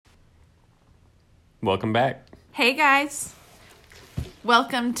Welcome back. Hey guys,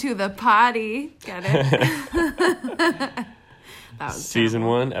 welcome to the potty. Get it? That was Season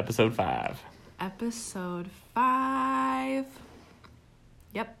terrible. 1, Episode 5. Episode 5.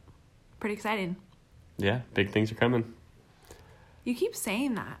 Yep, pretty exciting. Yeah, big things are coming. You keep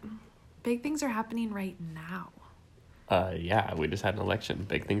saying that. Big things are happening right now. Yeah, we just had an election.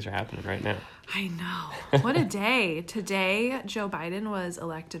 Big things are happening right now. I know. What a day. Today, Joe Biden was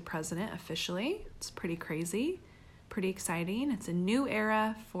elected president officially. It's pretty crazy, pretty exciting. It's a new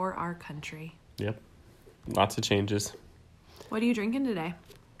era for our country. Yep, lots of changes. What are you drinking today?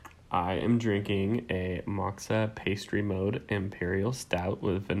 I am drinking a Moxa Pastry Mode Imperial Stout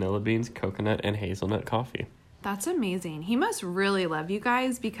with vanilla beans, coconut, and hazelnut coffee. That's amazing. He must really love you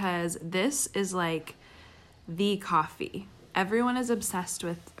guys because this is like the coffee. Everyone is obsessed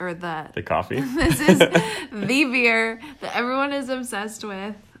with, or the coffee? This is the beer that everyone is obsessed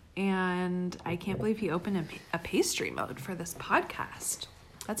with. And I can't believe he opened a pastry mode for this podcast.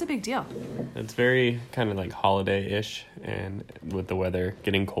 That's a big deal. It's very kind of like holiday-ish, and with the weather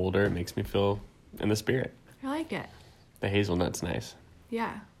getting colder, it makes me feel in the spirit. I like it. The hazelnut's nice.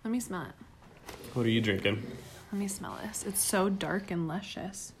 Yeah. Let me smell it. What are you drinking? Let me smell this. It's so dark and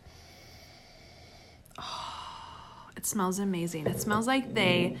luscious. Oh, it smells amazing. It smells like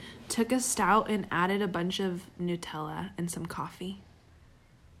they took a stout and added a bunch of Nutella and some coffee.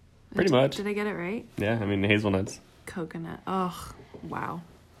 Pretty much. Did I get it right? Yeah, I mean, hazelnuts. Coconut. Oh, wow.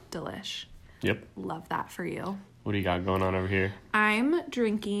 Delish. Yep. Love that for you. What do you got going on over here? I'm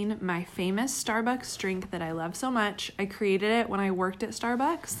drinking my famous Starbucks drink that I love so much. I created it when I worked at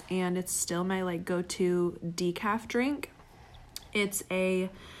Starbucks, and it's still my go-to decaf drink. It's a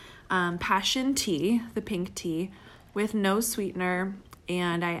passion tea, the pink tea, with no sweetener,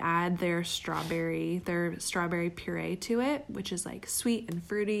 and I add their strawberry puree to it, which is sweet and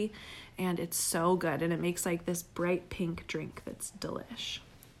fruity, and it's so good, and it makes this bright pink drink that's delish.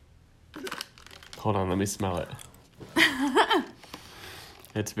 Hold on, let me smell it.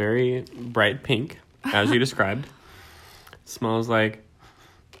 It's very bright pink, as you described. Smells like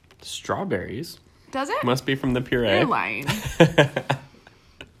strawberries. Does it? Must be from the puree. You're lying.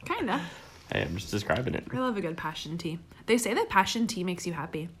 Kinda. Hey, I'm just describing it. I love a good passion tea. They say that passion tea makes you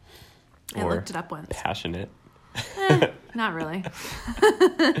happy. I Or looked it up once. Passionate. Not really.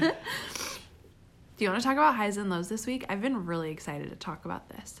 Do you want to talk about highs and lows this week? I've been really excited to talk about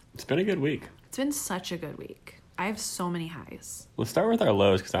this. It's been a good week. It's been such a good week. I have so many highs. Let's start with our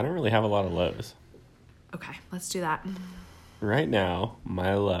lows, because I don't really have a lot of lows. Okay, let's do that. Right now,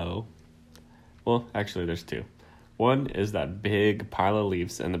 my low... Well, actually, there's two. One is that big pile of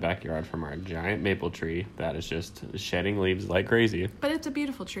leaves in the backyard from our giant maple tree that is just shedding leaves like crazy. But it's a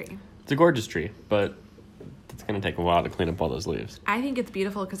beautiful tree. It's a gorgeous tree, but it's going to take a while to clean up all those leaves. I think it's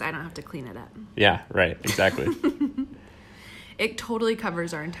beautiful because I don't have to clean it up. Yeah, right, exactly. It totally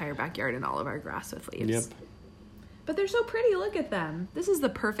covers our entire backyard and all of our grass with leaves. Yep. But they're so pretty. Look at them. This is the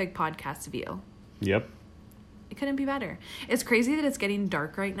perfect podcast view. Yep. It couldn't be better. It's crazy that it's getting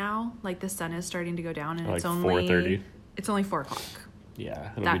dark right now. The sun is starting to go down, and it's only 4:30. It's only 4 o'clock.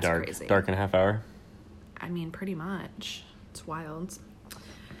 Yeah, it'll That's be dark. crazy. Dark in a half hour. I mean, pretty much. It's wild.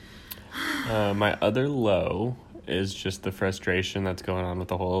 My other low is just the frustration that's going on with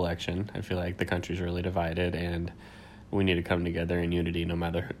the whole election. I feel like the country's really divided, and we need to come together in unity no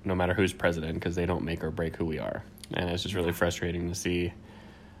matter who's president, because they don't make or break who we are. And it's just really frustrating to see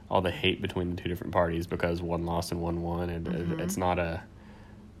all the hate between the two different parties because one lost and one won, and it's not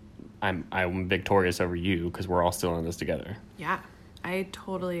I'm victorious over you because we're all still in this together. Yeah, I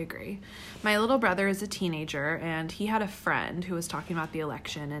totally agree. My little brother is a teenager, and he had a friend who was talking about the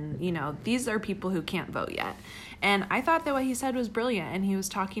election, and, these are people who can't vote yet. And I thought that what he said was brilliant, and he was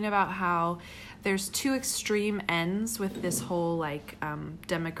talking about how there's two extreme ends with this whole,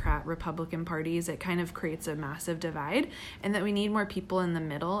 Democrat-Republican parties. It kind of creates a massive divide, and that we need more people in the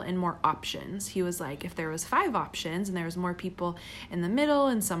middle and more options. He was like, if there was 5 options and there was more people in the middle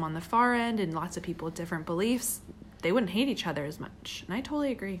and some on the far end and lots of people with different beliefs, they wouldn't hate each other as much. And I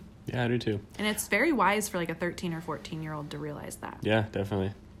totally agree. Yeah, I do too. And it's very wise for a 13 or 14-year-old to realize that. Yeah,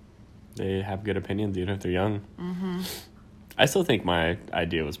 definitely. They have good opinions even if they're young. Mm-hmm. I still think my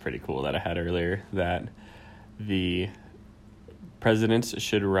idea was pretty cool that I had earlier, that the presidents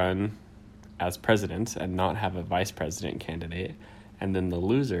should run as presidents and not have a vice president candidate, and then the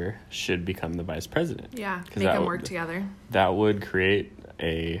loser should become the vice president. Yeah, make them work together. That would create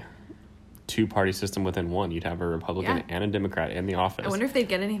a two-party system within one. You'd have a Republican and a Democrat in the office. I wonder if they'd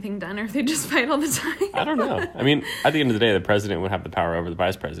get anything done or if they'd just fight all the time. I don't know. I mean, at the end of the day, the president would have the power over the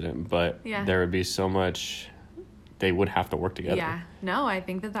vice president, but there would be so much they would have to work together. Yeah. No, I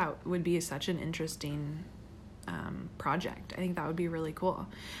think that would be such an interesting project. I think that would be really cool.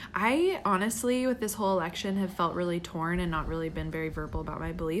 I honestly, with this whole election, have felt really torn and not really been very verbal about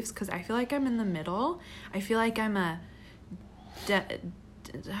my beliefs because I feel like I'm in the middle. I feel like I'm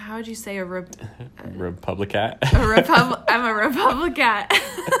how would you say Republicat? I'm a Republicat.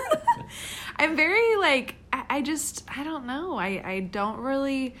 I'm very like, I don't know. I don't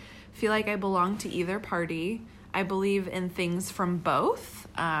really feel like I belong to either party. I believe in things from both.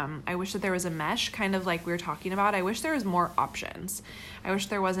 I wish that there was a mesh, kind of like we were talking about. I wish there was more options. I wish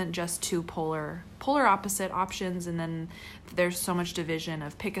there wasn't just two polar opposite options, and then there's so much division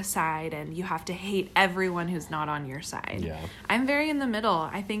of pick a side, and you have to hate everyone who's not on your side. Yeah. I'm very in the middle.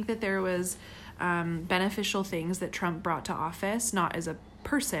 I think that there was beneficial things that Trump brought to office, not as a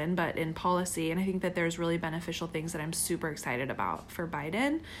person, but in policy. And I think that there's really beneficial things that I'm super excited about for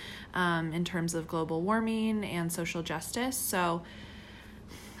Biden in terms of global warming and social justice. So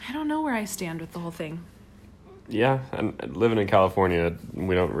I don't know where I stand with the whole thing. Yeah, and living in California,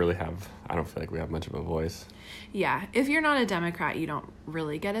 we don't really have, I don't feel like we have much of a voice. Yeah, if you're not a Democrat, you don't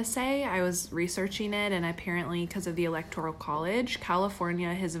really get a say. I was researching it, and apparently because of the Electoral College,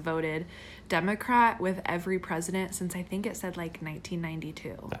 California has voted Democrat with every president since I think it said like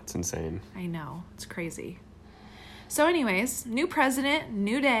 1992. That's insane. I know, it's crazy. So anyways, new president,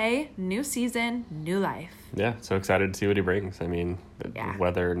 new day, new season, new life. Yeah, so excited to see what he brings. I mean,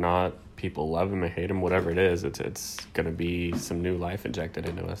 whether or not people love him or hate him, whatever it is, it's going to be some new life injected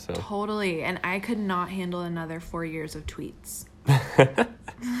into us. So Totally, and I could not handle another 4 years of tweets. I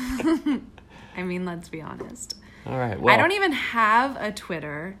mean, let's be honest. All right, well. I don't even have a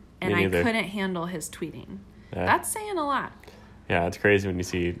Twitter, and I couldn't handle his tweeting. That's saying a lot. Yeah, it's crazy when you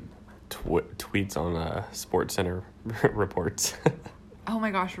see tweets on Sports Center reports. Oh my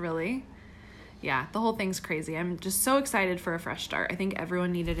gosh, really? Yeah, the whole thing's crazy. I'm just so excited for a fresh start. I think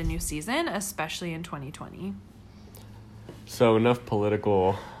everyone needed a new season, especially in 2020. So enough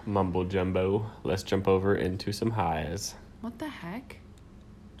political mumbo jumbo. Let's jump over into some highs. What the heck?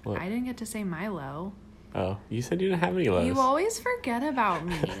 What? I didn't get to say my low. Oh, you said you didn't have any lows. You always forget about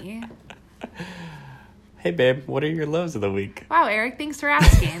me. Hey, babe, what are your lows of the week? Wow, Eric, thanks for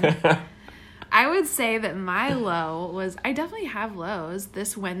asking. I would say that my low was, I definitely have lows.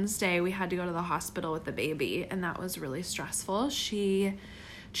 This Wednesday, we had to go to the hospital with the baby, and that was really stressful. She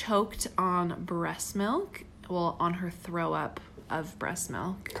choked on breast milk, well, on her throw up of breast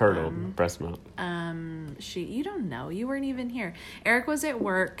milk. Curdled breast milk. You don't know. You weren't even here. Eric was at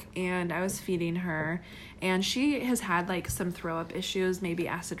work, and I was feeding her, and she has had like some throw up issues, maybe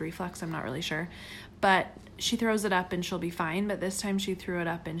acid reflux, I'm not really sure. But she throws it up and she'll be fine. But this time she threw it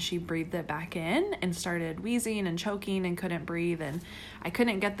up and she breathed it back in and started wheezing and choking and couldn't breathe. And I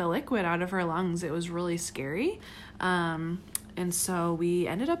couldn't get the liquid out of her lungs. It was really scary. And so we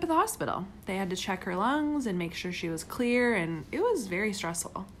ended up at the hospital. They had to check her lungs and make sure she was clear. And it was very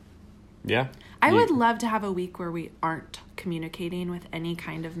stressful. Yeah. I would love to have a week where we aren't communicating with any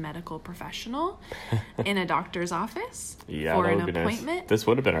kind of medical professional in a doctor's office for an appointment. Nice. This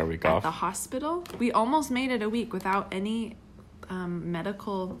would have been our week off. At the hospital. We almost made it a week without any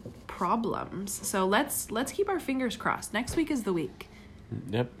medical problems. So let's keep our fingers crossed. Next week is the week.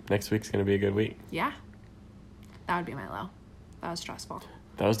 Yep. Next week's going to be a good week. Yeah. That would be my low. That was stressful.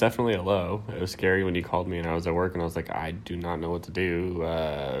 That was definitely a low. It was scary when you called me and I was at work and I was like, I do not know what to do.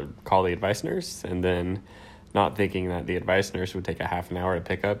 Call the advice nurse. And then not thinking that the advice nurse would take a half an hour to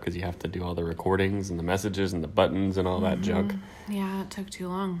pick up because you have to do all the recordings and the messages and the buttons and all that junk. Yeah, it took too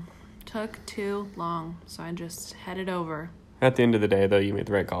long. So I just headed over. At the end of the day, though, you made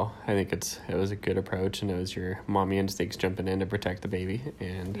the right call. I think it was a good approach, and it was your mommy instincts jumping in to protect the baby,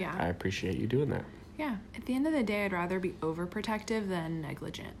 and yeah. I appreciate you doing that. Yeah. At the end of the day, I'd rather be overprotective than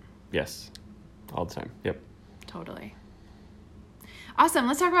negligent. Yes. All the time. Yep. Totally. Awesome.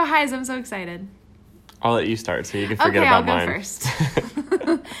 Let's talk about highs. I'm so excited. I'll let you start so you can forget about mine. Okay, I'll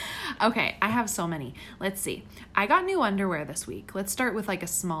go first. Okay, I have so many. Let's see. I got new underwear this week. Let's start with like a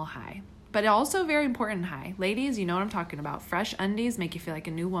small high, but also very important high. Ladies, you know what I'm talking about. Fresh undies make you feel like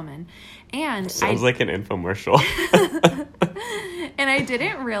a new woman. And sounds like an infomercial. And I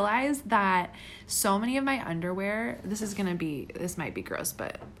didn't realize that so many of my underwear, this might be gross,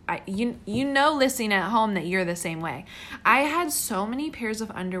 but you know, listening at home that you're the same way. I had so many pairs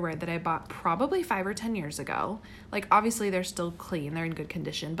of underwear that I bought probably 5 or 10 years ago. Like, obviously they're still clean, they're in good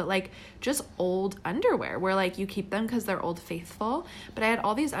condition, but like just old underwear where like you keep them because they're Old Faithful. But I had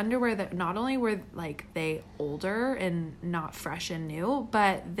all these underwear that not only were like they older and not fresh and new,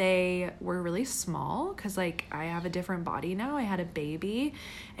 but they were really small because like I have a different body now. I had a baby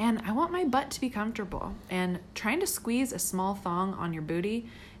and I want my butt to be comfortable. And trying to squeeze a small thong on your booty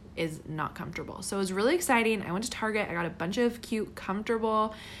is not comfortable. So it was really exciting. I went to Target. I got a bunch of cute,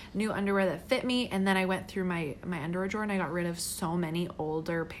 comfortable new underwear that fit me. And then I went through my underwear drawer and I got rid of so many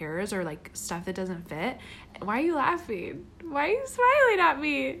older pairs or like stuff that doesn't fit. Why are you laughing? Why are you smiling at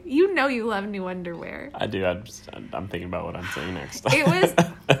me? You know you love new underwear. I do. I'm thinking about what I'm saying next. It was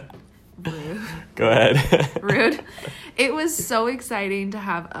rude. Go ahead. Rude. It was so exciting to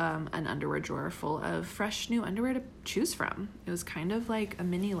have an underwear drawer full of fresh new underwear to choose from. It was kind of like a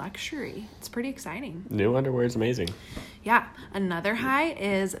mini luxury. It's pretty exciting. New underwear is amazing. Yeah. Another high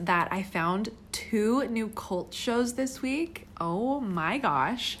is that I found 2 new cult shows this week. Oh my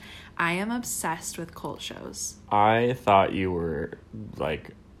gosh. I am obsessed with cult shows. I thought you were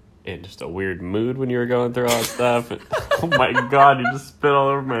like in just a weird mood when you were going through all that stuff. Oh my God, you just spit all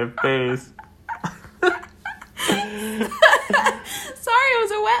over my face. Sorry, it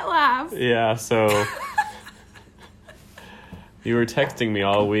was a wet laugh. Yeah, so you were texting me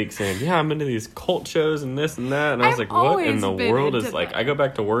all week saying, yeah, I'm into these cult shows and this and that. And I was I've like, what in always the been world into is like, that. I go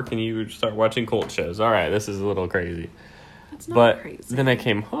back to work and you start watching cult shows. All right, this is a little crazy. It's not But crazy. then I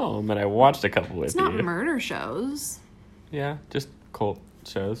came home and I watched a couple with It's not you. murder shows. Yeah, just cult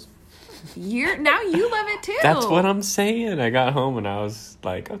shows. Now you love it too. That's what I'm saying. I got home and I was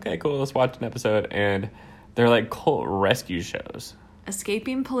like, okay, cool, let's watch an episode. And they're like cult rescue shows.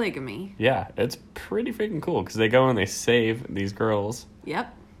 Escaping polygamy. Yeah, it's pretty freaking cool because they go and they save these girls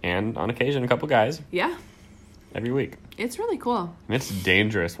Yep. and on occasion a couple guys Yeah. every week. It's really cool. And it's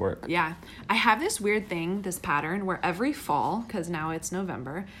dangerous work. Yeah. I have this weird thing, this pattern, where every fall, because now it's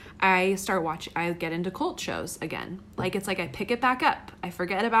November, I get into cult shows again. Like, it's like I pick it back up. I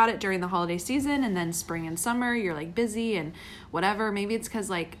forget about it during the holiday season, and then spring and summer, you're like busy and whatever. Maybe it's because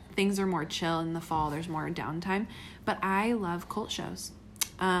like things are more chill in the fall, there's more downtime. But I love cult shows.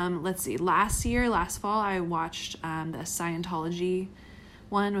 Let's see. Last fall, I watched the Scientology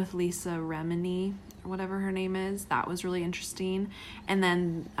one with Lisa Remini, or whatever her name is. That was really interesting. And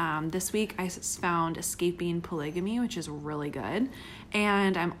then this week I found Escaping Polygamy, which is really good.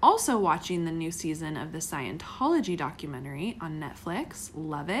 And I'm also watching the new season of the Scientology documentary on Netflix.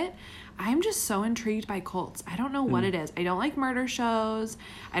 Love it. I'm just so intrigued by cults. I don't know what it is. I don't like murder shows.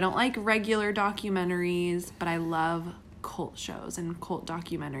 I don't like regular documentaries, but I love cult shows and cult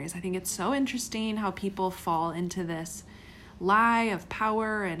documentaries. I think it's so interesting how people fall into this lie of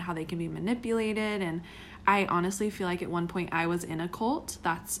power and how they can be manipulated. And I honestly feel like at one point I was in a cult.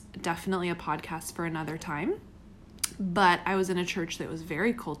 That's definitely a podcast for another time. But I was in a church that was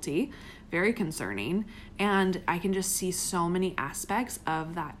very culty, very concerning, and I can just see so many aspects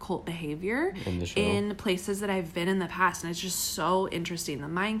of that cult behavior In the show. in places that I've been in the past. And it's just so interesting. The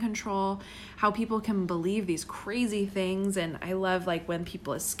mind control, how people can believe these crazy things. And I love like when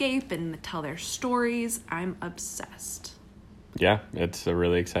people escape and tell their stories. I'm obsessed. Yeah, it's a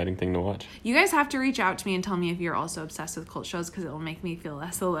really exciting thing to watch. You guys have to reach out to me and tell me if you're also obsessed with cult shows because it will make me feel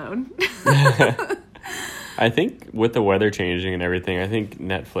less alone. I think with the weather changing and everything, I think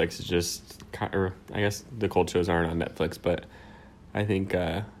Netflix is just, or I guess the cult shows aren't on Netflix, but I think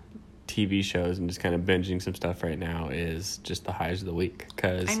TV shows and just kind of binging some stuff right now is just the highs of the week.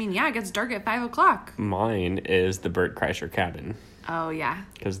 Because I mean, yeah, it gets dark at 5 o'clock. mine is the Bert Kreischer Cabin. Oh, yeah.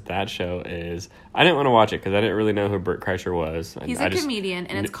 Because that show is, I didn't want to watch it because I didn't really know who Bert Kreischer was. He's a comedian,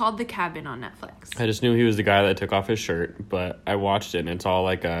 and it's called The Cabin on Netflix. I just knew he was the guy that took off his shirt, but I watched it and it's all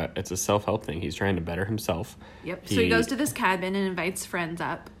like it's a self-help thing. He's trying to better himself. Yep. So he goes to this cabin and invites friends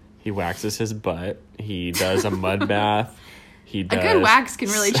up. He waxes his butt. He does a mud bath. He does. A good wax can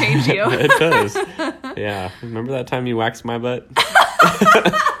really change you. It does. Yeah. Remember that time you waxed my butt?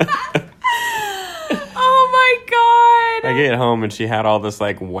 Oh my god! I get home and she had all this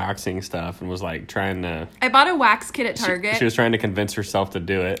like waxing stuff and was like trying to. I bought a wax kit at Target. She was trying to convince herself to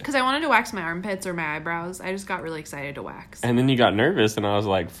do it. Because I wanted to wax my armpits or my eyebrows. I just got really excited to wax. And then you got nervous and I was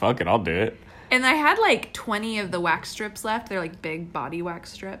like, fuck it, I'll do it. And I had like 20 of the wax strips left. They're like big body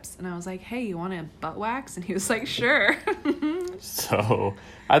wax strips. And I was like, hey, you want a butt wax? And he was like, sure. So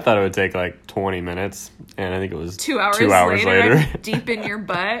I thought it would take like 20 minutes. And I think it was 2 hours, 2 hours later. I'm deep in your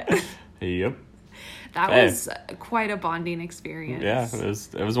butt. Yep. That Hey. was quite a bonding experience. Yeah,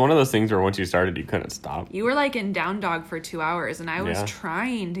 it was one of those things where once you started, you couldn't stop. You were like in down dog for 2 hours. And I was Yeah.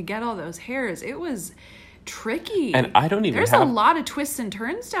 trying to get all those hairs. It was tricky. And I don't even There's have... a lot of twists and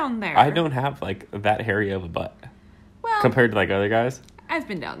turns down there. I don't have like that hairy of a butt Well, compared to like other guys. I've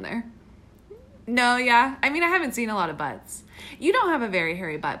been down there. No, yeah. I mean, I haven't seen a lot of butts. You don't have a very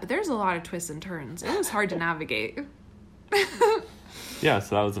hairy butt, but there's a lot of twists and turns. It was hard to navigate. Yeah,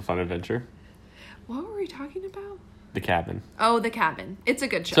 so that was a fun adventure. What were we talking about? The Cabin. Oh, The Cabin. It's a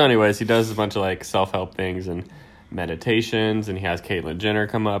good show. So anyways, he does a bunch of like self-help things and meditations, and he has Caitlyn Jenner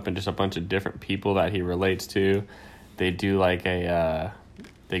come up and just a bunch of different people that he relates to. They do like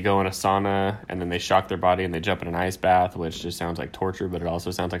they go in a sauna and then they shock their body and they jump in an ice bath, which just sounds like torture, but it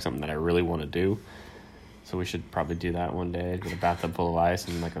also sounds like something that I really want to do. So we should probably do that one day. Get a bathtub full of ice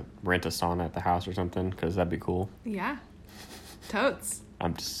and like rent a sauna at the house or something, because that'd be cool. Yeah. Totes.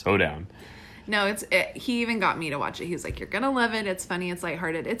 I'm so down. No, he even got me to watch it. He was like, you're going to love it. It's funny. It's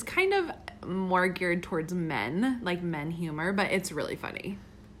lighthearted. It's kind of more geared towards men, like men humor, but it's really funny.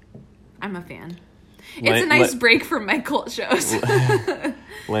 I'm a fan. It's a nice break from my cult shows.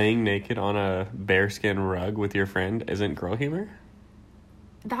 Laying naked on a bearskin rug with your friend isn't girl humor?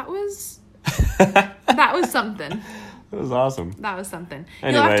 That was something. It was awesome. That was something.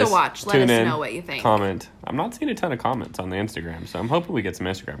 Anyways, you'll have to watch. Let us in, know what you think. Comment. I'm not seeing a ton of comments on the Instagram, so I'm hoping we get some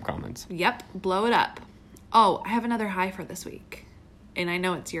Instagram comments. Yep. Blow it up. Oh, I have another high for this week. And I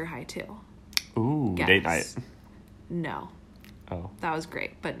know it's your high, too. Ooh, Guess. date night. No. Oh. That was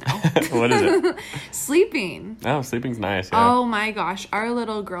great, but no. What is it? Sleeping. Oh, sleeping's nice, yeah. Oh, my gosh. Our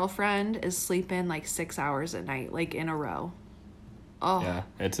little girlfriend is sleeping like 6 hours at night, like in a row. Oh. Yeah,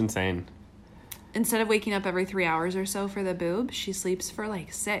 it's insane. Instead of waking up every 3 hours or so for the boob, she sleeps for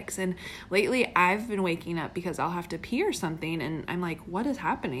like 6. And lately I've been waking up because I'll have to pee or something. And I'm like, what is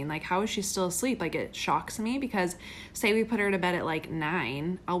happening? Like, how is she still asleep? Like, it shocks me because say we put her to bed at like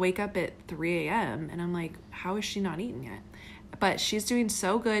 9, I'll wake up at 3 a.m. and I'm like, how is she not eating yet? But she's doing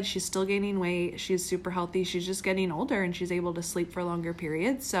so good. She's still gaining weight. She's super healthy. She's just getting older and she's able to sleep for longer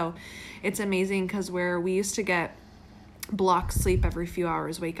periods. So it's amazing because where we used to get block sleep every few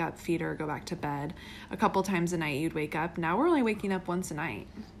hours, wake up, feed her, go back to bed. A couple times a night you'd wake up. Now we're only waking up once a night.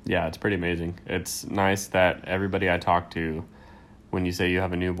 Yeah, it's pretty amazing. It's nice that everybody I talk to, when you say you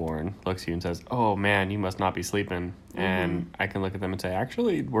have a newborn, looks at you and says, oh man, you must not be sleeping. Mm-hmm. And I can look at them and say,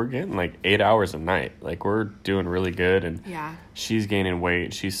 actually, we're getting like 8 hours a night. Like, we're doing really good. And yeah, she's gaining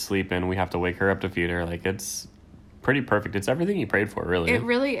weight. She's sleeping. We have to wake her up to feed her. Like, it's pretty perfect. It's everything you prayed for, really. It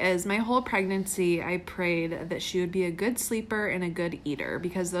really is. My whole pregnancy, I prayed that she would be a good sleeper and a good eater,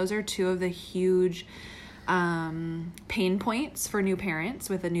 because those are two of the huge pain points for new parents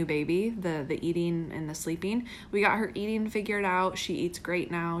with a new baby, the eating and the sleeping. We got her eating figured out. She eats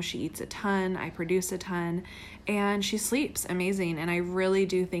great now. She eats a ton. I produce a ton, and she sleeps amazing. And I really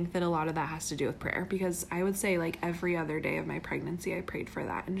do think that a lot of that has to do with prayer, because I would say like every other day of my pregnancy, I prayed for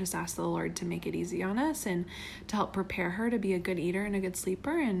that and just asked the Lord to make it easy on us and to help prepare her to be a good eater and a good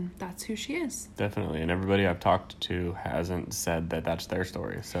sleeper. And that's who she is. Definitely. And everybody I've talked to hasn't said that that's their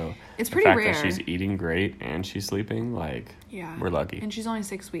story. So it's pretty rare. The fact that she's eating great and she's sleeping, like, yeah, we're lucky. And she's only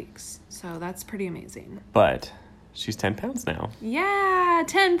 6 weeks, so that's pretty amazing. But she's 10 pounds now. Yeah,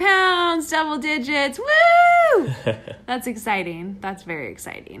 10 pounds, double digits. Woo! That's exciting. That's very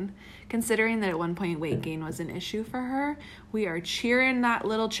exciting. Considering that at one point weight gain was an issue for her, we are cheering that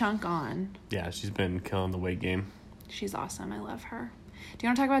little chunk on. Yeah, she's been killing the weight game. She's awesome. I love her. Do you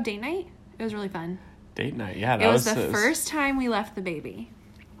want to talk about date night? It was really fun. Date night, yeah. It was the first time we left the baby.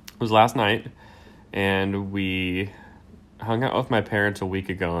 It was last night, and we hung out with my parents a week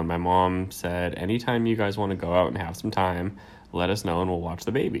ago, and my mom said, anytime you guys want to go out and have some time, let us know and we'll watch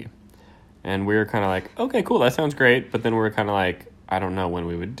the baby. And we were kind of like, okay, cool, that sounds great. But then we were kind of like, I don't know when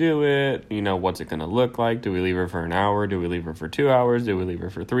we would do it. You know, what's it going to look like? Do we leave her for an hour? Do we leave her for 2 hours? Do we leave her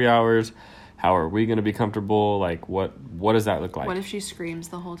for 3 hours? How are we going to be comfortable? Like, what does that look like? What if she screams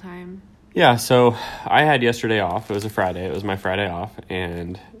the whole time? Yeah, so I had yesterday off. It was a Friday. It was my Friday off,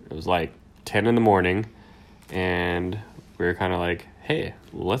 and it was like 10 in the morning, and we were kind of like, hey,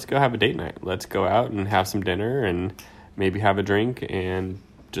 let's go have a date night. Let's go out and have some dinner and maybe have a drink and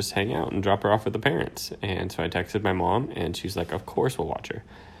just hang out and drop her off with the parents. And so I texted my mom, and she's like, of course we'll watch her.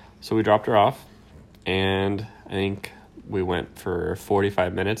 So we dropped her off, and I think we went for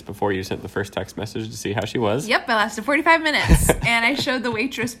 45 minutes before you sent the first text message to see how she was. Yep, I lasted 45 minutes, and I showed the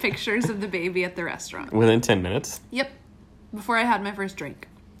waitress pictures of the baby at the restaurant. Within 10 minutes? Yep, before I had my first drink.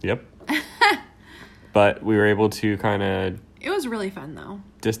 Yep. But we were able to kind of... It was really fun, though.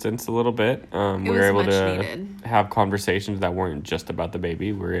 Distance a little bit. We were able to have conversations that weren't just about the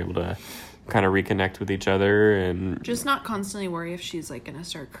baby. We were able to kind of reconnect with each other and... Just not constantly worry if she's, like, going to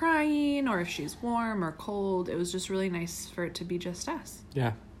start crying or if she's warm or cold. It was just really nice for it to be just us.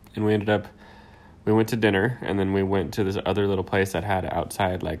 Yeah. And we went to dinner, and then we went to this other little place that had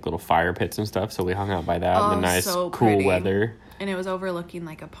outside, like, little fire pits and stuff. So we hung out by that in the nice, cool weather. And it was overlooking,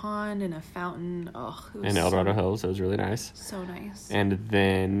 like, a pond and a fountain. Oh, it was in El Dorado Hills. It was really nice. So nice. And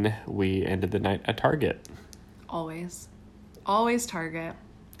then we ended the night at Target. Always. Always Target.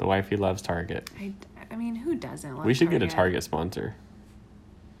 The wifey loves Target. I mean, who doesn't love We should get a Target sponsor.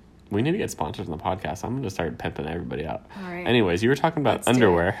 We need to get sponsors on the podcast. I'm going to start pimping everybody out. All right. Anyways, you were talking about Let's do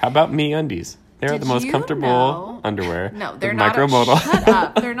underwear. How about MeUndies? They are Did the most you comfortable know- underwear. No, they're They're not. micromodal. Shut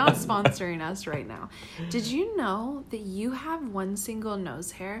up. They're not sponsoring us right now. Did you know that you have one single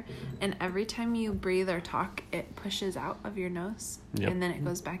nose hair, and every time you breathe or talk, it pushes out of your nose, Yep. and then it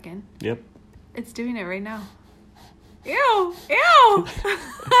goes back in? Yep. It's doing it right now. Ew! Ew!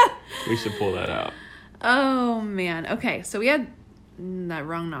 We should pull that out. Oh, man. Okay, so we had that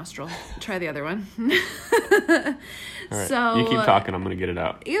wrong nostril. Try the other one. All right. So you keep talking. I'm going to get it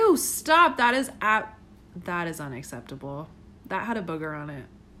out. Ew, stop. That is unacceptable. That had a booger on it.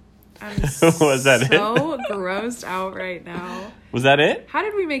 I'm Was that it? so grossed out right now. Was that it? How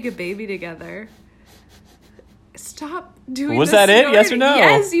did we make a baby together? Stop doing Was the that it? snort. Yes or no?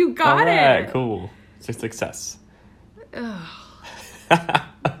 Yes, you got All right, it. cool. It's a success. Ugh.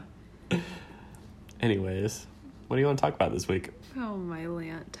 Anyways, what do you want to talk about this week? Oh, my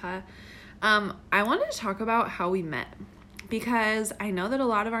Lanta. I wanted to talk about how we met, because I know that a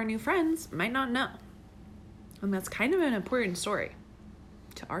lot of our new friends might not know. And that's kind of an important story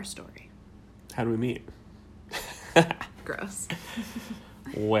to our story. How do we meet? Gross.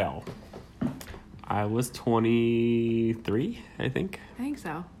 Well, I was 23, I think. I think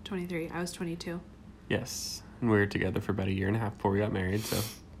so. 23. I was 22. Yes. And we were together for about a year and a half before we got married, so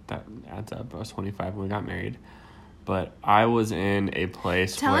that adds up. I was 25 when we got married. But I was in a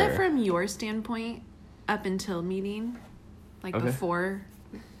place Tell where... it from your standpoint up until meeting, like Okay. before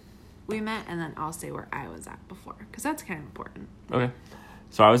we met, and then I'll say where I was at before, because that's kind of important. Okay.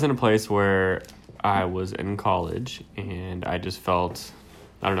 So I was in a place where I was in college, and I just felt...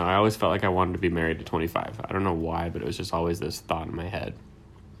 I don't know. I always felt like I wanted to be married at 25. I don't know why, but it was just always this thought in my head.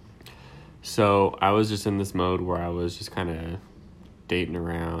 So I was just in this mode where I was just kind of dating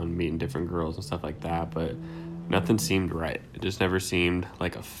around, meeting different girls and stuff like that, but nothing seemed right. It just never seemed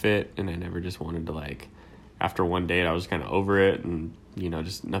like a fit, and I never just wanted to, like, after one date, I was kind of over it, and, you know,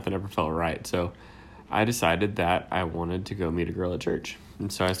 just nothing ever felt right. So I decided that I wanted to go meet a girl at church.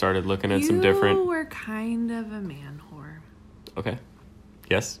 And so I started looking at some different... You were kind of a man whore. Okay.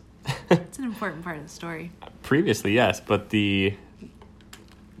 Yes. It's an important part of the story. Previously, yes, but the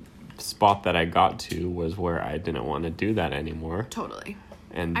spot that I got to was where I didn't want to do that anymore. Totally.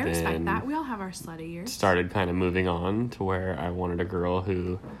 And I then respect that. We all have our slutty years. started kind of moving on to where I wanted a girl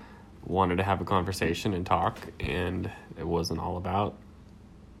who wanted to have a conversation and talk, and it wasn't all about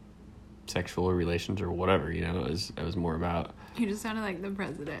sexual relations or whatever, you know. It was more about... You just sounded like the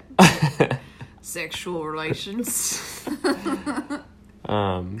president. Sexual relations.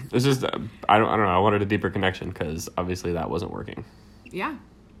 It's just I don't know. I wanted a deeper connection because obviously that wasn't working. Yeah.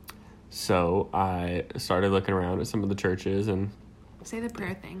 So I started looking around at some of the churches, and Say the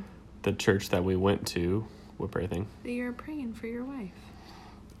prayer thing. the church that we went to, what prayer thing? That you're praying for your wife.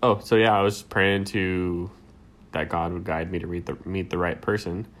 Oh, so yeah, I was praying that God would guide me to meet the right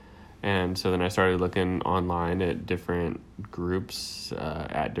person. And so then I started looking online at different groups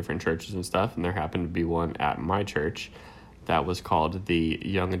at different churches and stuff, and there happened to be one at my church that was called the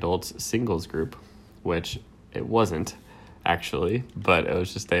Young Adults Singles Group, which it wasn't actually, but it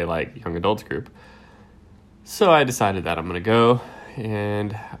was just a young adults group. So I decided that I'm going to go,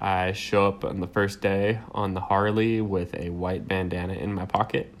 and I show up on the first day on the Harley with a white bandana in my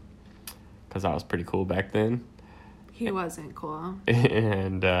pocket because I was pretty cool back then. He wasn't cool.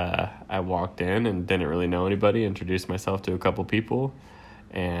 And I walked in and didn't really know anybody, introduced myself to a couple people,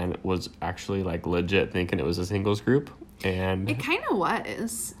 and was actually legit thinking it was a singles group. And It kind of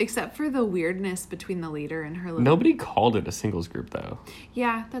was, except for the weirdness between the leader and her little... nobody called it a singles group, though.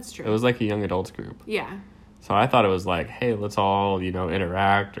 Yeah, that's true. It was like a young adults group. Yeah. So I thought it was hey, let's all,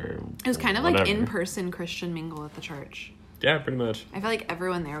 interact or It was kind of whatever. like in-person Christian mingle at the church. Yeah, pretty much. I feel like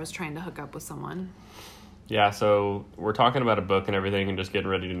everyone there was trying to hook up with someone. Yeah, so we're talking about a book and everything and just getting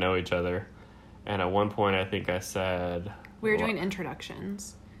ready to know each other. And at one point, I think I said... We were doing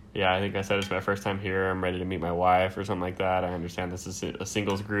introductions. Yeah, I think I said it's my first time here. I'm ready to meet my wife or something like that. I understand this is a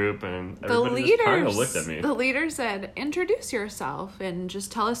singles group, and everybody just kind of looked at me. The leader said, introduce yourself and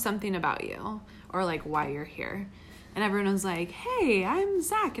just tell us something about you, or why you're here. And everyone was like, hey, I'm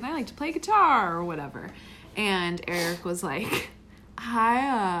Zach and I like to play guitar or whatever. And Eric was like,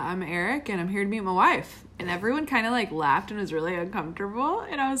 hi, I'm Eric and I'm here to meet my wife. And everyone kind of laughed and was really uncomfortable.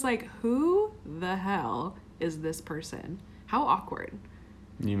 And I was like, who the hell is this person? How awkward.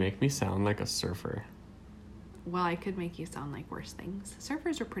 You make me sound like a surfer. Well, I could make you sound like worse things.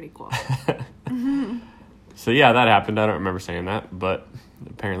 Surfers are pretty cool. So yeah, that happened. I don't remember saying that, but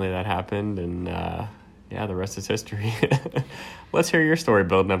apparently that happened. And Yeah, the rest is history. Let's hear your story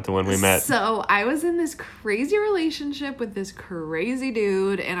building up to when we met. So I was in this crazy relationship with this crazy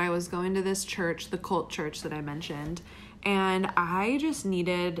dude, and I was going to this church, the cult church that I mentioned, and I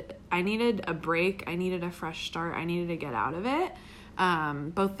needed a break. I needed a fresh start. I needed to get out of it.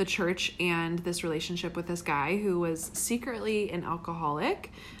 Both the church and this relationship with this guy who was secretly an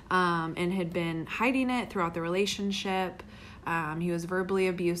alcoholic, and had been hiding it throughout the relationship. He was verbally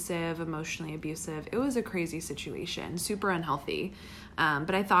abusive, emotionally abusive. It was a crazy situation, super unhealthy.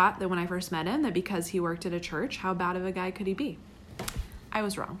 But I thought that when I first met him, that because he worked at a church, how bad of a guy could he be? I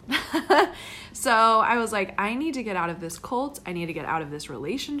was wrong. So I was like, I need to get out of this cult. I need to get out of this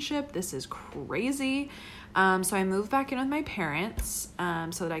relationship. This is crazy. So I moved back in with my parents,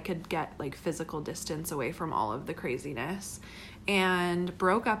 so that I could get like physical distance away from all of the craziness, and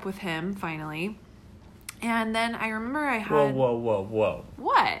broke up with him finally. And then I remember I had... Whoa.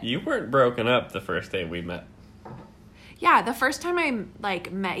 What? You weren't broken up the first day we met. Yeah, the first time I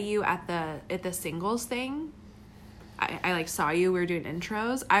like met you at the singles thing, I like saw you, we were doing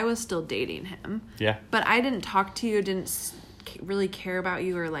intros, I was still dating him. Yeah. But I didn't talk to you, didn't really care about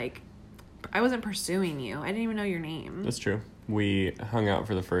you, or like, I wasn't pursuing you. I didn't even know your name. That's true. We hung out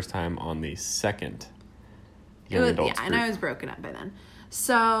for the first time on the second young adults group. And I was broken up by then.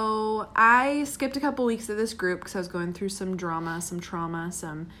 So I skipped a couple weeks of this group because I was going through some drama, some trauma,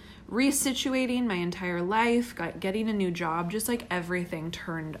 some resituating my entire life, getting a new job, just like everything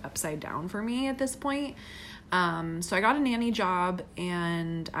turned upside down for me at this point. So I got a nanny job,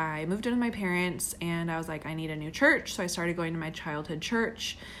 and I moved in with my parents, and I was like, I need a new church. So I started going to my childhood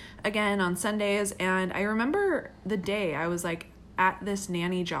church again on Sundays. And I remember the day I was like at this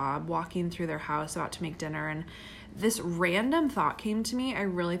nanny job, walking through their house, about to make dinner, and this random thought came to me. I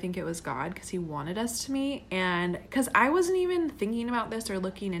really think it was God, because he wanted us to meet, and because I wasn't even thinking about this or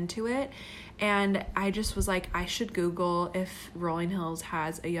looking into it, and I just was like, I should Google if Rolling Hills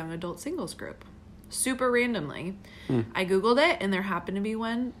has a young adult singles group. Super randomly. I Googled it, and there happened to be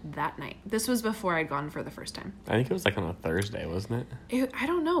one that night. This was before I'd gone for the first time. I think it was like on a Thursday, wasn't it? I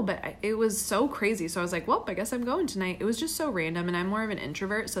don't know, but it was so crazy. So I was like, well, I guess I'm going tonight. It was just so random, and I'm more of an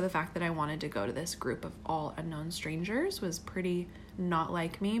introvert, so the fact that I wanted to go to this group of all unknown strangers was pretty not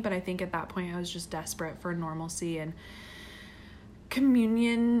like me. But I think at that point I was just desperate for normalcy and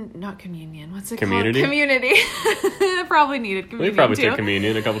not communion. What's it called? Community. Probably needed communion. We probably too. took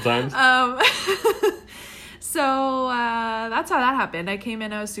communion a couple times. So that's how that happened. I came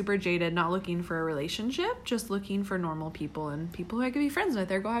in, I was super jaded, not looking for a relationship, just looking for normal people and people who I could be friends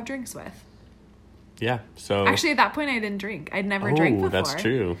with or go have drinks with. Yeah, so... Actually, at that point, I didn't drink. I'd never drank before. That's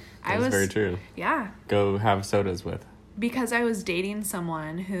true. That's very true. Yeah. Go have sodas with. Because I was dating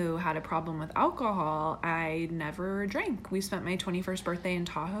someone who had a problem with alcohol, I never drank. We spent my 21st birthday in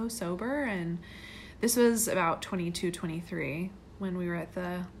Tahoe sober, and this was about 22, 23 when we were at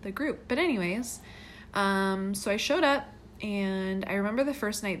the group. But anyways, so I showed up, and I remember the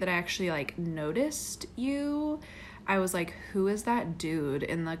first night that I actually like noticed you. I was like, who is that dude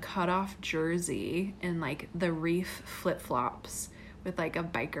in the cutoff jersey and like the reef flip-flops with like a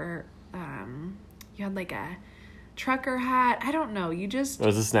biker, you had like a trucker hat. I don't know. You just... It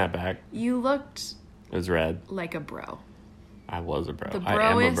was a snapback. You looked... It was red. Like a bro. I was a bro.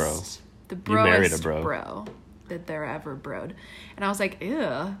 I am a bro. The broest you married a bro that there ever broed. And I was like, ew.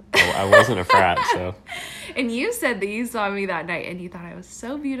 I wasn't a frat, so... And you said that you saw me that night and you thought I was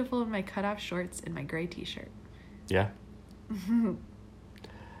so beautiful in my cutoff shorts and my gray t-shirt. Yeah.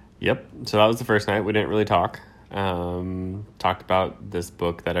 Yep. So that was the first night. We didn't really talk. Talked about this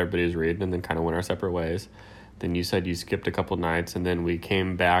book that everybody was reading and then kind of went our separate ways. Then you said you skipped a couple nights, and then we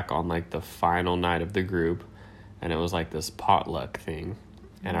came back on like the final night of the group, and it was like this potluck thing.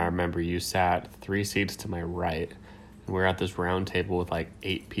 And I remember you sat 3 seats to my right, and we were at this round table with like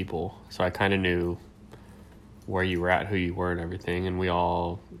 8 people. So I kind of knew where you were at, who you were, and everything. And we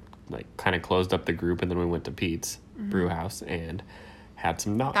all like kind of closed up the group, and then we went to Pete's Brew House and had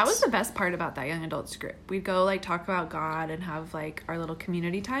some nuts. That was the best part about that young adults group. We'd go like talk about God and have like our little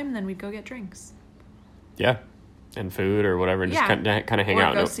community time, and then we'd go get drinks. Yeah, and food or whatever, and just kind of hang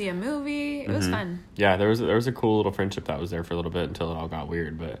out. Or go see a movie. It was fun. Yeah, there was a cool little friendship that was there for a little bit until it all got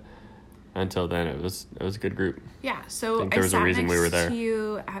weird, but until then it was a good group. Yeah, so there was a reason we were there. To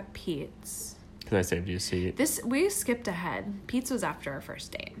you at Pete's. Because I saved you a seat. We skipped ahead. Pete's was after our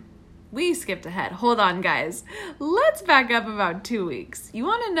first date. We skipped ahead. Hold on, guys. Let's back up about 2 weeks. You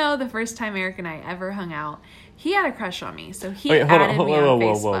want to know the first time Eric and I ever hung out? He had a crush on me, so he added me on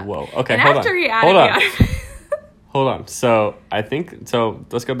Facebook. Whoa. Okay, and hold after on. he added me on Hold on. So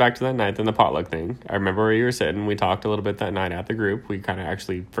let's go back to that night, then the potluck thing. I remember where you were sitting. We talked a little bit that night at the group. We kind of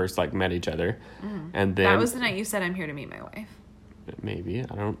actually first like met each other. And then That was the night you said, I'm here to meet my wife. maybe.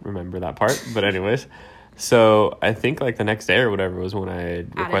 I don't remember that part. But anyways, so I think like the next day or whatever was when I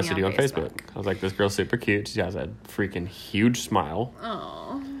requested you on Facebook. I was like, this girl's super cute. She has a freaking huge smile.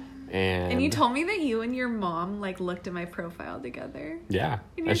 Oh. And you told me that you and your mom like looked at my profile together. Yeah.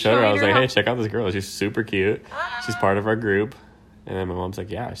 And I you're showed her. I was showing like, her hey, check out this girl. She's super cute. She's part of our group. And then my mom's like,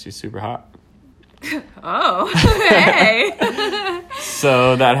 yeah, she's super hot. Oh, hey.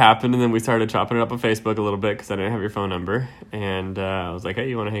 So that happened, and then we started chopping it up on Facebook a little bit because I didn't have your phone number. And I was like, hey,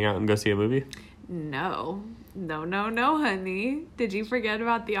 you want to hang out and go see a movie? No, honey. Did you forget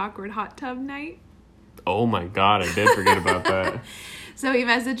about the awkward hot tub night? Oh my God, I did forget about that. So he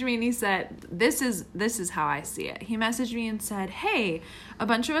messaged me and he said, this is how I see it. He messaged me and said, hey, a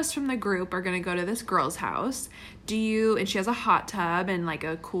bunch of us from the group are going to go to this girl's house. And she has a hot tub and like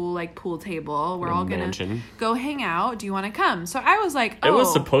a cool like pool table. We're all going to go hang out. Do you want to come? So I was like, oh. It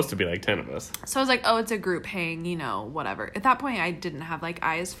was supposed to be like 10 of us. So I was like, oh, it's a group hang, whatever. At that point, I didn't have like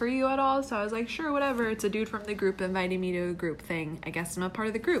eyes for you at all. So I was like, sure, whatever. It's a dude from the group inviting me to a group thing. I guess I'm a part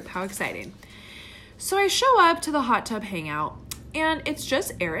of the group. How exciting. So I show up to the hot tub hangout. And it's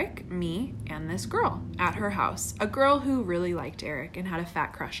just Eric, me, and this girl at her house. A girl who really liked Eric and had a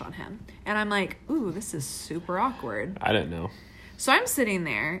fat crush on him. And I'm like, ooh, this is super awkward. I didn't know. So I'm sitting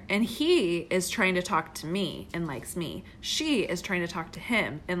there, and he is trying to talk to me and likes me. She is trying to talk to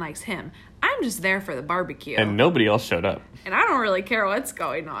him and likes him. I'm just there for the barbecue. And nobody else showed up. And I don't really care what's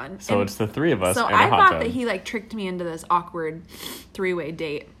going on. So it's the three of us so and a I hot thought tub. that he like tricked me into this awkward three-way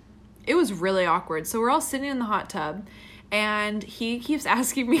date. It was really awkward. So we're all sitting in the hot tub. And he keeps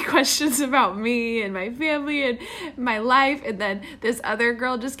asking me questions about me and my family and my life. And then this other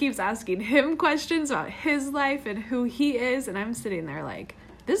girl just keeps asking him questions about his life and who he is. And I'm sitting there like,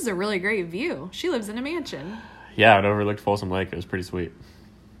 this is a really great view. She lives in a mansion. Yeah, it overlooked Folsom Lake. It was pretty sweet.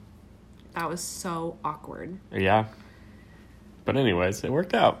 That was so awkward. Yeah. But anyways, it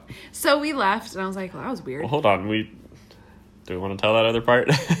worked out. So we left and I was like, well, that was weird. Well, hold on. Do we want to tell that other part?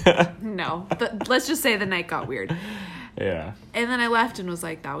 No. Let's just say the night got weird. Yeah. And then I left and was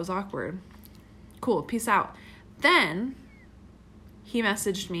like, that was awkward. Cool, peace out. Then he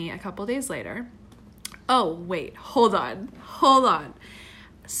messaged me a couple days later. Oh, wait, hold on.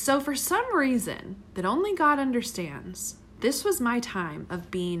 So for some reason that only God understands, this was my time of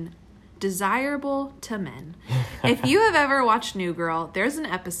being desirable to men. If you have ever watched New Girl, there's an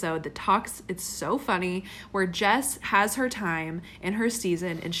episode that talks, it's so funny, where Jess has her time in her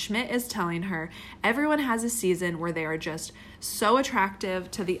season and Schmidt is telling her everyone has a season where they are just so attractive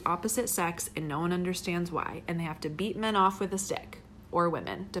to the opposite sex and no one understands why, and they have to beat men off with a stick. Or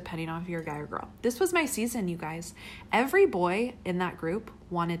women, depending on if you're a guy or girl. This was my season, you guys. Every boy in that group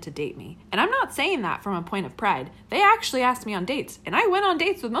wanted to date me. And I'm not saying that from a point of pride. They actually asked me on dates, and I went on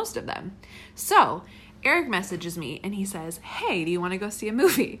dates with most of them. So, Eric messages me, and he says, hey, do you want to go see a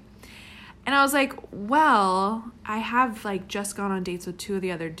movie? And I was like, well, I have like just gone on dates with two of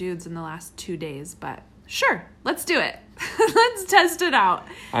the other dudes in the last 2 days, but sure, let's do it. Let's test it out.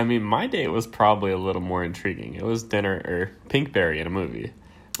 I mean, my date was probably a little more intriguing. It was dinner or Pinkberry in a movie,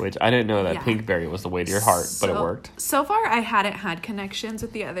 which I didn't know that Pinkberry was the way to your heart, but it worked. So far, I hadn't had connections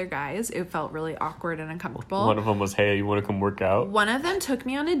with the other guys. It felt really awkward and uncomfortable. One of them was, hey, you want to come work out? One of them took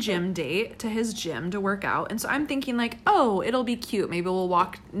me on a gym date to his gym to work out. And so I'm thinking like, oh, it'll be cute. Maybe we'll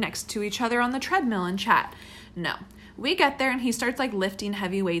walk next to each other on the treadmill and chat. No. We get there and he starts like lifting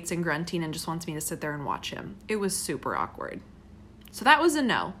heavy weights and grunting and just wants me to sit there and watch him. It was super awkward. So that was a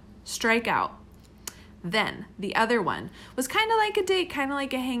no. Strike out. Then the other one was kind of like a date, kind of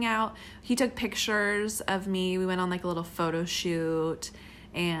like a hangout. He took pictures of me. We went on like a little photo shoot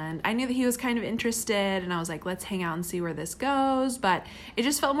and I knew that he was kind of interested and I was like, let's hang out and see where this goes. But it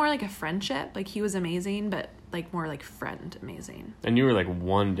just felt more like a friendship. Like he was amazing, but like more like friend amazing. And you were like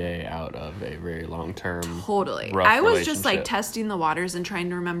 1 day out of a very long-term Totally. I was just like testing the waters and trying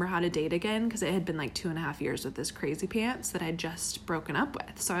to remember how to date again because it had been like 2.5 years with this crazy pants that I'd just broken up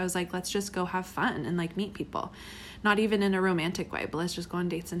with. So I was like, let's just go have fun and like meet people. Not even in a romantic way, but let's just go on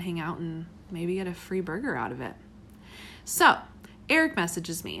dates and hang out and maybe get a free burger out of it. So Eric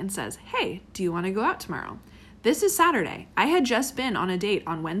messages me and says, hey, do you want to go out tomorrow? This is Saturday. I had just been on a date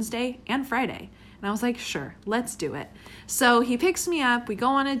on Wednesday and Friday. And I was like, sure, let's do it. So he picks me up. We go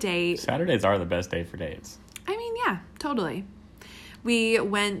on a date. Saturdays are the best day for dates. I mean, yeah, totally. We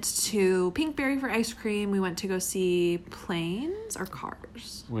went to Pinkberry for ice cream. We went to go see Planes or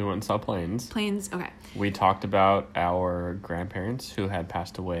Cars. We went and saw Planes. Planes, okay. We talked about our grandparents who had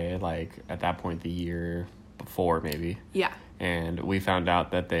passed away, like, at that point, the year 4 maybe. Yeah. And we found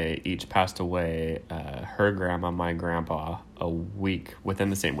out that they each passed away, her grandma, my grandpa, a week, within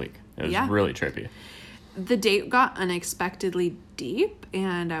the same week. It was really trippy. The date got unexpectedly deep,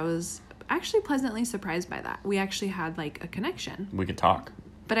 and I was actually pleasantly surprised by that. We actually had, like, a connection. We could talk.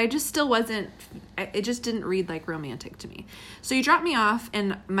 But I just still wasn't, it just didn't read like romantic to me. So you dropped me off,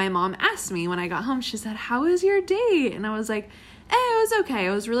 and my mom asked me when I got home, she said, "How was your date?" And I was like, it was okay.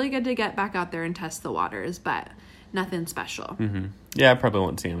 It was really good to get back out there and test the waters, but nothing special. Mm-hmm. Yeah, I probably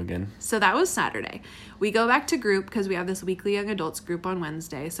won't see him again. So that was Saturday. We go back to group because we have this weekly young adults group on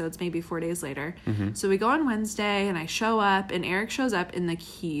Wednesday. So it's maybe 4 days later. Mm-hmm. So we go on Wednesday, and I show up, and Eric shows up in the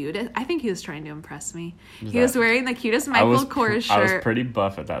cutest. I think he was trying to impress me. He was wearing the cutest Michael Kors shirt. I was pretty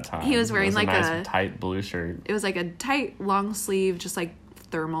buff at that time. He was wearing like a tight blue shirt. It was like a tight long sleeve, just like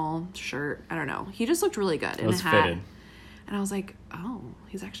thermal shirt. I don't know. He just looked really good in a hat. Fitted. And I was like, oh,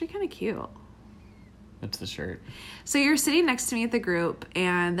 he's actually kind of cute. That's the shirt. So you're sitting next to me at the group,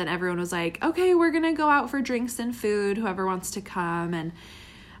 and then everyone was like, okay, we're going to go out for drinks and food, whoever wants to come. And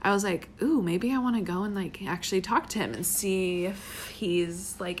I was like, ooh, maybe I want to go and like actually talk to him and see if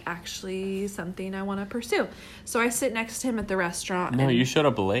he's like actually something I want to pursue. So I sit next to him at the restaurant. No, you showed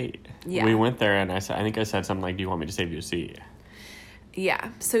up late. Yeah. We went there, and I think I said something like, do you want me to save you a seat? Yeah,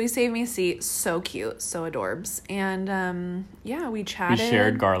 so he saved me a seat. So cute, so adorbs. And yeah, we chatted. We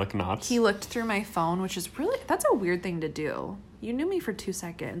shared garlic knots. He looked through my phone, which is really, that's a weird thing to do. You knew me for 2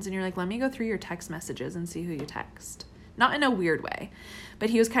 seconds, and you're like, let me go through your text messages and see who you text. Not in a weird way, but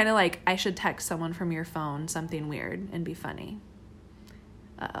he was kind of like, I should text someone from your phone something weird and be funny.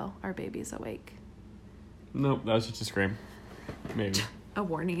 Uh-oh, our baby's awake. Nope, that was just a scream. Maybe. A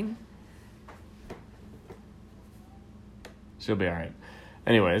warning. She'll be all right.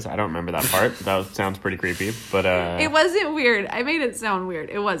 Anyways, I don't remember that part. That sounds pretty creepy, but it wasn't weird. I made it sound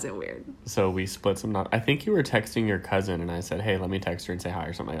weird. It wasn't weird. So we split some knots. I think you were texting your cousin, and I said, hey, let me text her and say hi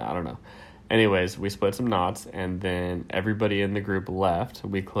or something like that. I don't know. Anyways, we split some knots, and then everybody in the group left.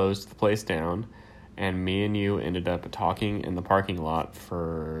 We closed the place down, and me and you ended up talking in the parking lot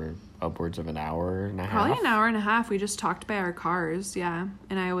for upwards of an hour and a half. Probably an hour and a half. We just talked by our cars, yeah.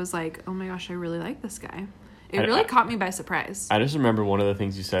 And I was like, oh my gosh, I really like this guy. It really caught me by surprise. I just remember one of the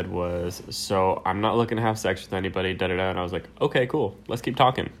things you said was, so I'm not looking to have sex with anybody, da-da-da. And I was like, okay, cool. Let's keep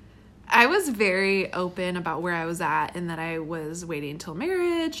talking. I was very open about where I was at, and that I was waiting until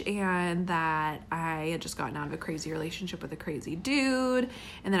marriage, and that I had just gotten out of a crazy relationship with a crazy dude,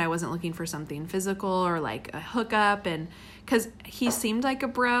 and that I wasn't looking for something physical or like a hookup. And because he seemed like a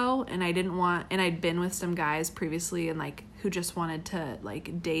bro, and I didn't want, and I'd been with some guys previously and like who just wanted to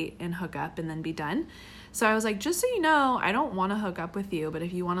like date and hook up and then be done. So I was like, just so you know, I don't want to hook up with you, but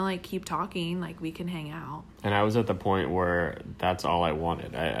if you want to like keep talking, like we can hang out. And I was at the point where that's all I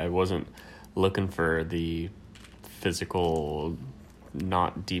wanted. I wasn't looking for the physical,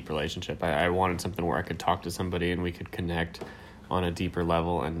 not deep relationship. I wanted something where I could talk to somebody and we could connect on a deeper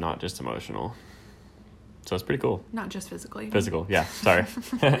level and not just emotional. So it's pretty cool. Not just physically. Physical, yeah. Sorry.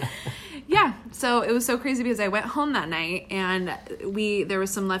 Yeah. So it was so crazy because I went home that night, and there was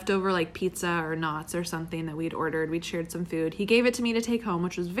some leftover like pizza or knots or something that we'd ordered. We'd shared some food. He gave it to me to take home,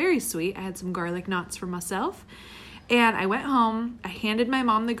 which was very sweet. I had some garlic knots for myself. And I went home. I handed my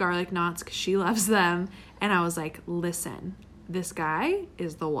mom the garlic knots because she loves them. And I was like, listen, this guy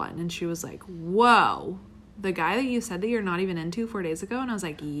is the one. And she was like, whoa. The guy that you said that you're not even into 4 days ago? And I was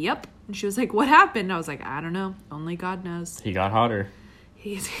like, yep. And she was like, what happened? And I was like, I don't know. Only God knows. He got hotter.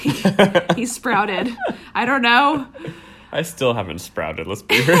 He sprouted. I don't know. I still haven't sprouted. Let's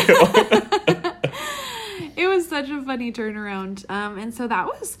be real. It was such a funny turnaround. And so that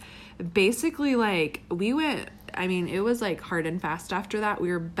was basically like, it was like hard and fast after that. We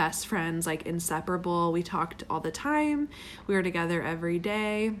were best friends, like inseparable. We talked all the time. We were together every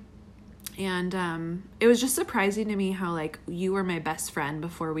day. And it was just surprising to me how like you were my best friend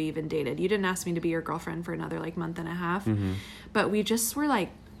before we even dated. You didn't ask me to be your girlfriend for another like month and a half, but we just were like,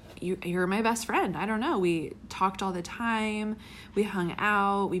 you're my best friend. I don't know. We talked all the time. We hung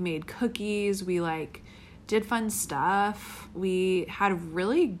out. We made cookies. We like did fun stuff. We had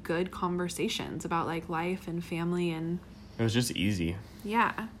really good conversations about like life and family, and it was just easy.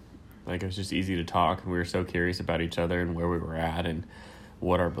 Yeah. Like it was just easy to talk, and we were so curious about each other and where we were at and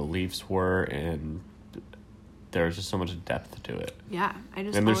what our beliefs were, and there was just so much depth to it. Yeah,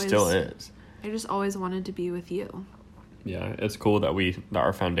 there still is. I just always wanted to be with you. Yeah, it's cool that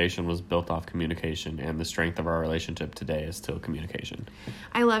our foundation was built off communication, and the strength of our relationship today is still communication.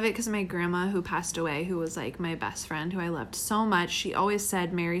 I love it because my grandma, who passed away, who was like my best friend, who I loved so much, she always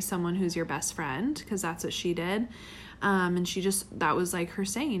said, marry someone who's your best friend, because that's what she did. And that was like her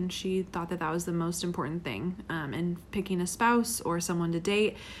saying. She thought that was the most important thing. And picking a spouse or someone to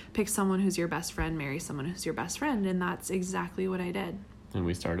date, pick someone who's your best friend, marry someone who's your best friend. And that's exactly what I did. And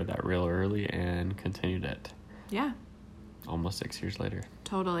we started that real early and continued it. Yeah. Almost 6 years later.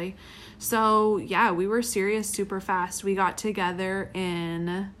 Totally. So, yeah, we were serious super fast. We got together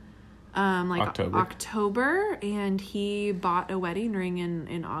in October, and he bought a wedding ring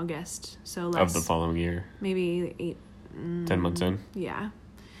in August. So of the following year. Maybe 10 months in. Yeah.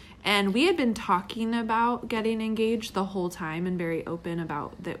 And we had been talking about getting engaged the whole time and very open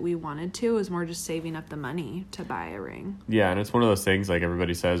about that we wanted to. It was more just saving up the money to buy a ring. Yeah, and it's one of those things like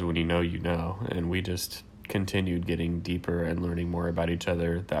everybody says, when you know, you know. And we just continued getting deeper and learning more about each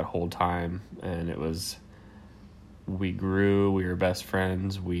other that whole time. And we grew, we were best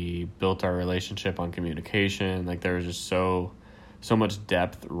friends, we built our relationship on communication. Like there was just so much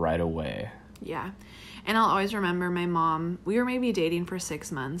depth right away. Yeah. And I'll always remember my mom, we were maybe dating for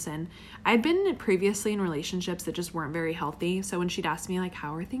 6 months, and I'd been previously in relationships that just weren't very healthy. So when she'd ask me like,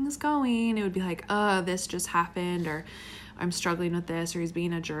 how are things going? It would be like, this just happened, or I'm struggling with this, or he's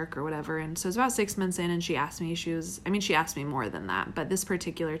being a jerk or whatever. And so it was about 6 months in, and she asked me, she asked me more than that, but this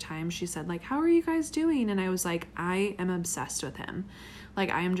particular time she said like, how are you guys doing? And I was like, I am obsessed with him. Like,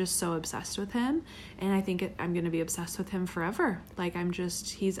 I am just so obsessed with him, and I think I'm going to be obsessed with him forever. Like,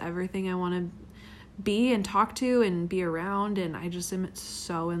 he's everything I want to be and talk to and be around, and I just am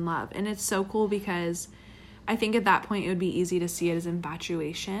so in love. And it's so cool because I think at that point it would be easy to see it as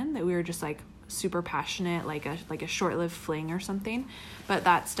infatuation, that we were just like super passionate, like a short-lived fling or something, but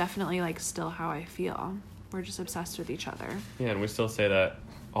that's definitely like still how I feel. We're just obsessed with each other. Yeah, and we still say that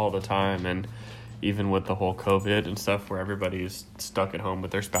all the time. And even with the whole COVID and stuff where everybody's stuck at home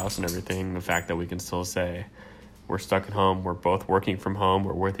with their spouse and everything, the fact that we can still say we're stuck at home, we're both working from home,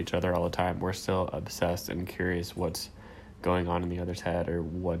 we're with each other all the time, we're still obsessed and curious what's going on in the other's head, or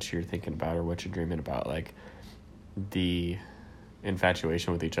what you're thinking about, or what you're dreaming about. Like, the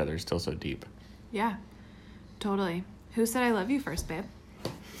infatuation with each other is still so deep. Yeah, totally. Who said I love you first, babe?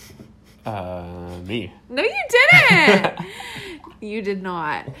 Me. No, you didn't. You did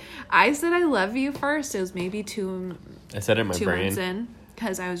not. I said I love you first. It was maybe I said it in my 2 brain. months in,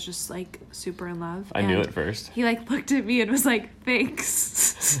 because I was just like super in love. I knew it first. He like looked at me and was like,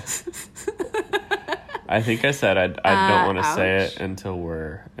 thanks. I think I said I don't want to say it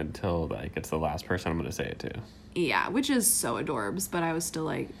until like it's the last person I'm going to say it to. Yeah, which is so adorbs, but I was still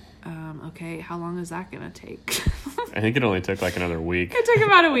like, okay, how long is that going to take? I think it only took like another week. It took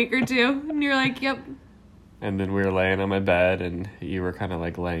about a week or two, and you're like, yep. And then we were laying on my bed, and you were kind of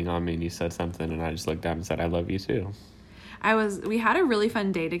like laying on me, and you said something, and I just looked down and said, I love you too. We had a really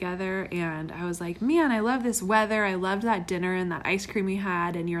fun day together, and I was like, man, I love this weather. I loved that dinner and that ice cream we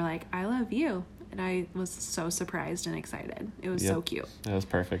had. And you're like, I love you. And I was so surprised and excited. It was so cute. That was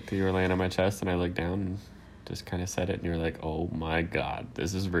perfect. You were laying on my chest, and I looked down and just kind of said it, and you're like, oh my God,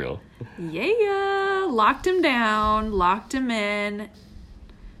 this is real. Yeah. Locked him down, locked him in.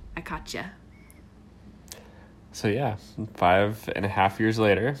 I caught ya. So yeah, 5.5 years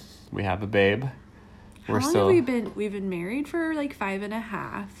later, we have a babe. How long have we been? We've been married for like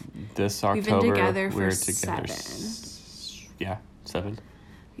 5.5. This October, we've been together for together 7. Yeah, 7.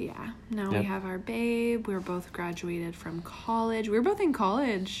 Yeah. Now we have our babe. We were both graduated from college. We were both in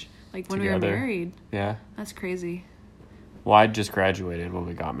college, like when together. we were married. Yeah. That's crazy. Well, I just graduated when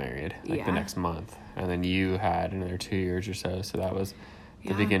we got married, like the Yeah. next month. And then you had another 2 years or so. So that was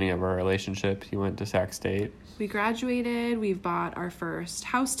the beginning of our relationship. You went to Sac State. We graduated. We've bought our first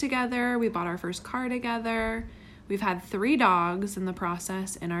house together. We bought our first car together. We've had 3 dogs in the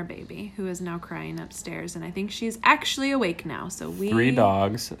process, and our baby, who is now crying upstairs. And I think she's actually awake now. So 3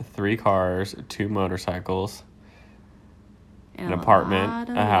 dogs, 3 cars, 2 motorcycles, and an apartment,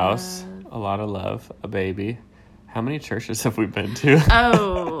 a house, a lot of love, a baby. How many churches have we been to?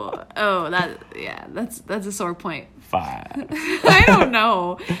 That's a sore point. 5. I don't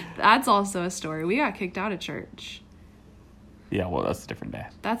know. That's also a story. We got kicked out of church. Yeah, well, that's a different day.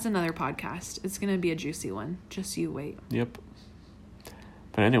 That's another podcast. It's going to be a juicy one. Just you wait. Yep.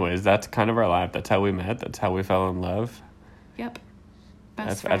 But anyways, that's kind of our life. That's how we met. That's how we fell in love. Yep.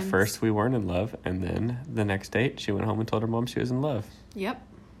 Best friends. At first, we weren't in love. And then the next date, she went home and told her mom she was in love. Yep.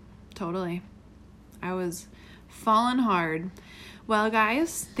 Totally. I was falling hard. Well,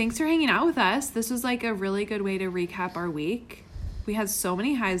 guys, thanks for hanging out with us. This was like a really good way to recap our week. We had so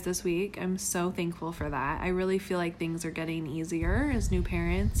many highs this week. I'm so thankful for that. I really feel like things are getting easier as new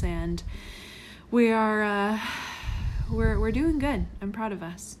parents, and we are we're doing good. I'm proud of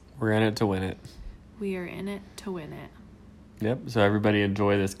us. We're in it to win it. We are in it to win it. Yep. So everybody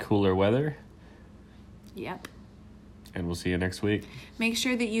enjoy this cooler weather. Yep. And we'll see you next week. Make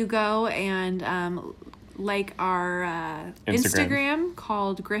sure that you go and like our Instagram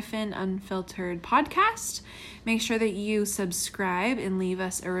called Griffin Unfiltered Podcast. Make sure that you subscribe and leave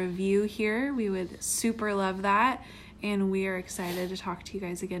us a review here. We would super love that. And we are excited to talk to you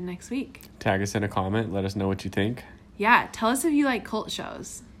guys again next week. Tag us in a comment. Let us know what you think. Yeah. Tell us if you like cult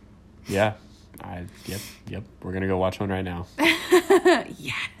shows. Yeah. Yep. We're going to go watch one right now.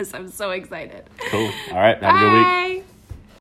 Yes. I'm so excited. Cool. All right. Have a good week.